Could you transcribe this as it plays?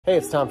Hey,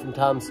 it's Tom from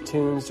Tom's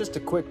Toons. Just a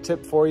quick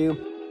tip for you.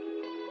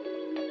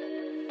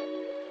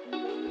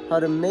 How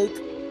to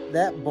make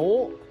that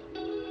bolt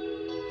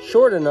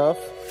short enough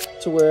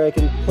to where I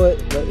can put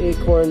the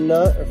acorn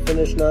nut or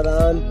finish nut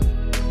on.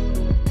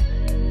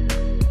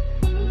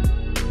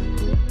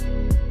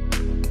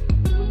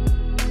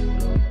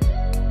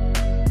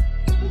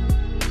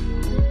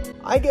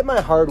 I get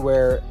my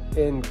hardware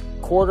in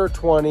 1/4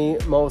 20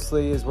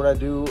 mostly is what I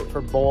do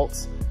for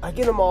bolts. I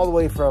get them all the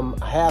way from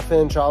 1/2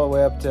 inch all the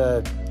way up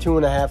to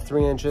 2.5,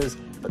 3 inches,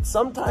 but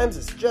sometimes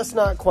it's just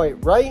not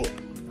quite right.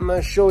 I'm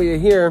gonna show you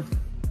here.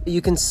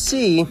 You can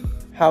see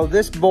how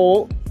this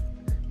bolt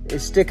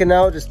is sticking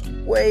out just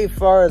way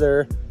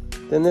farther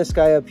than this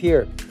guy up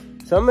here.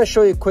 So I'm gonna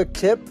show you a quick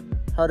tip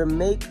how to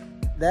make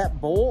that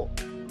bolt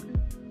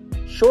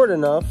short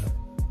enough,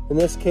 in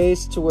this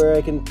case, to where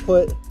I can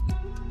put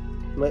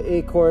my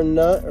acorn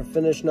nut or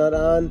finish nut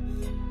on,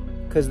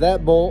 because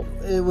that bolt,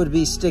 it would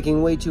be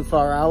sticking way too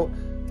far out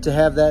to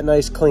have that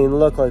nice clean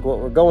look like what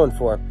we're going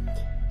for.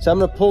 So I'm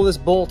gonna pull this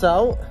bolt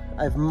out.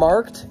 I've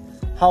marked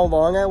how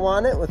long I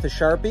want it with a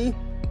Sharpie.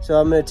 So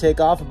I'm gonna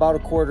take off about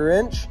 1/4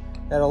 inch.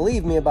 That'll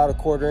leave me about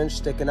 1/4 inch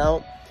sticking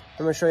out.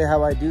 I'm gonna show you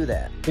how I do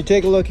that. If you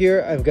take a look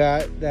here, I've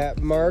got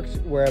that marked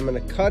where I'm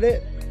gonna cut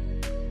it.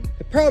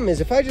 The problem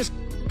is if I just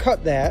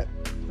cut that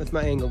with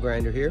my angle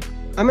grinder here,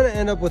 I'm gonna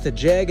end up with a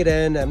jagged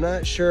end. I'm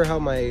not sure how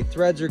my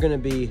threads are gonna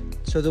be.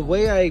 So the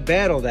way I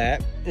battle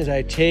that is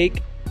I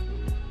take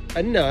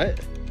a nut,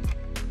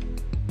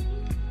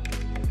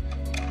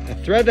 I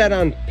thread that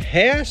on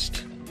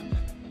past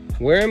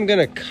where I'm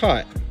gonna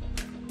cut.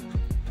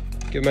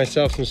 Give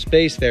myself some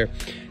space there.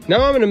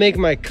 Now I'm gonna make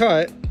my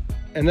cut,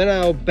 and then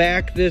I'll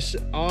back this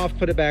off,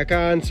 put it back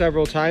on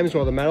several times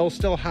while the metal's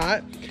still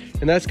hot,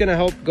 and that's gonna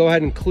help go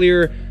ahead and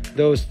clear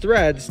those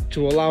threads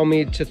to allow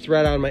me to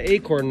thread on my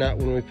acorn nut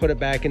when we put it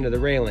back into the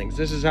railings.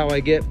 This is how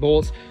I get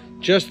bolts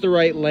just the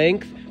right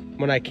length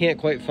when I can't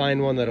quite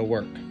find one that'll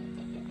work.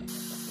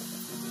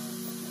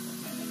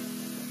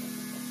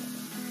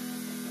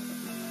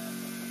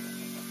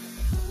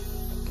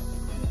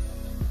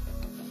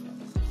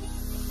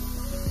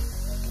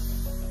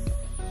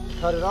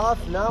 Cut it off.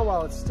 Now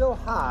while it's still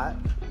hot,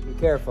 be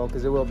careful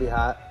because it will be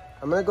hot,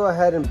 I'm gonna go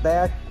ahead and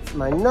back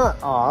my nut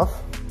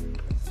off.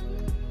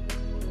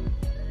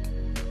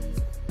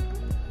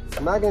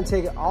 I'm not gonna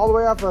take it all the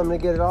way off, I'm gonna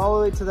get it all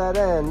the way to that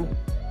end,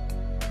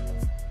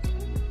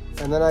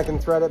 and then I can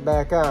thread it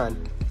back on.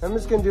 I'm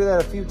just gonna do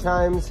that a few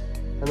times,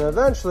 and then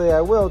eventually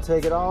I will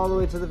take it all the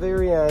way to the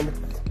very end,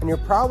 and you're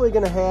probably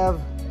gonna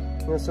have,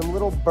 you know, some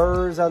little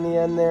burrs on the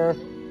end there.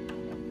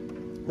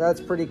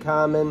 That's pretty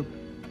common.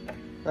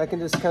 I can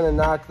just kind of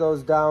knock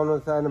those down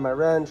with the end of my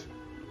wrench.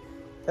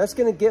 That's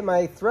gonna get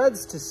my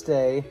threads to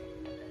stay,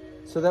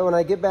 so that when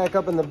I get back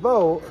up in the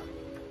boat,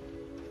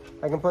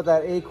 I can put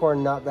that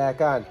acorn nut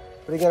back on.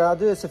 But again, I'll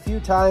do this a few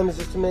times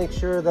just to make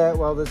sure that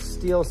while the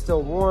steel's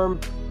still warm,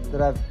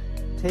 that I've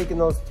taken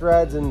those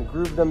threads and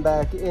grooved them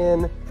back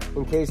in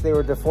case they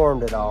were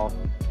deformed at all.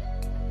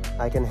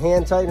 I can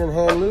hand tighten and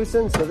hand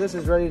loosen, so this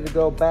is ready to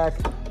go back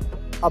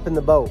up in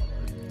the boat.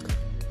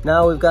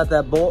 Now we've got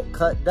that bolt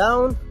cut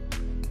down.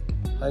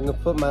 I can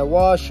put my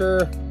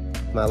washer,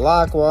 my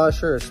lock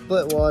washer or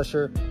split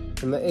washer,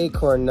 and the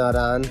acorn nut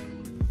on.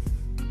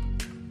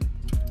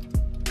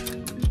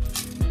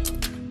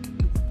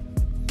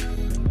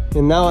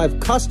 And now I've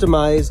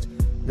customized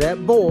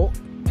that bolt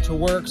to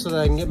work so that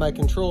I can get my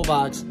control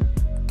box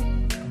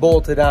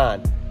bolted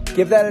on.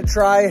 Give that a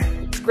try.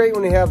 It's great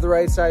when you have the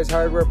right size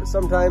hardware, but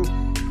sometimes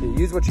you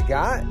use what you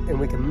got and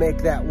we can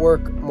make that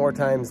work more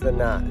times than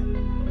not.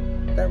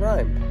 That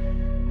rhymed.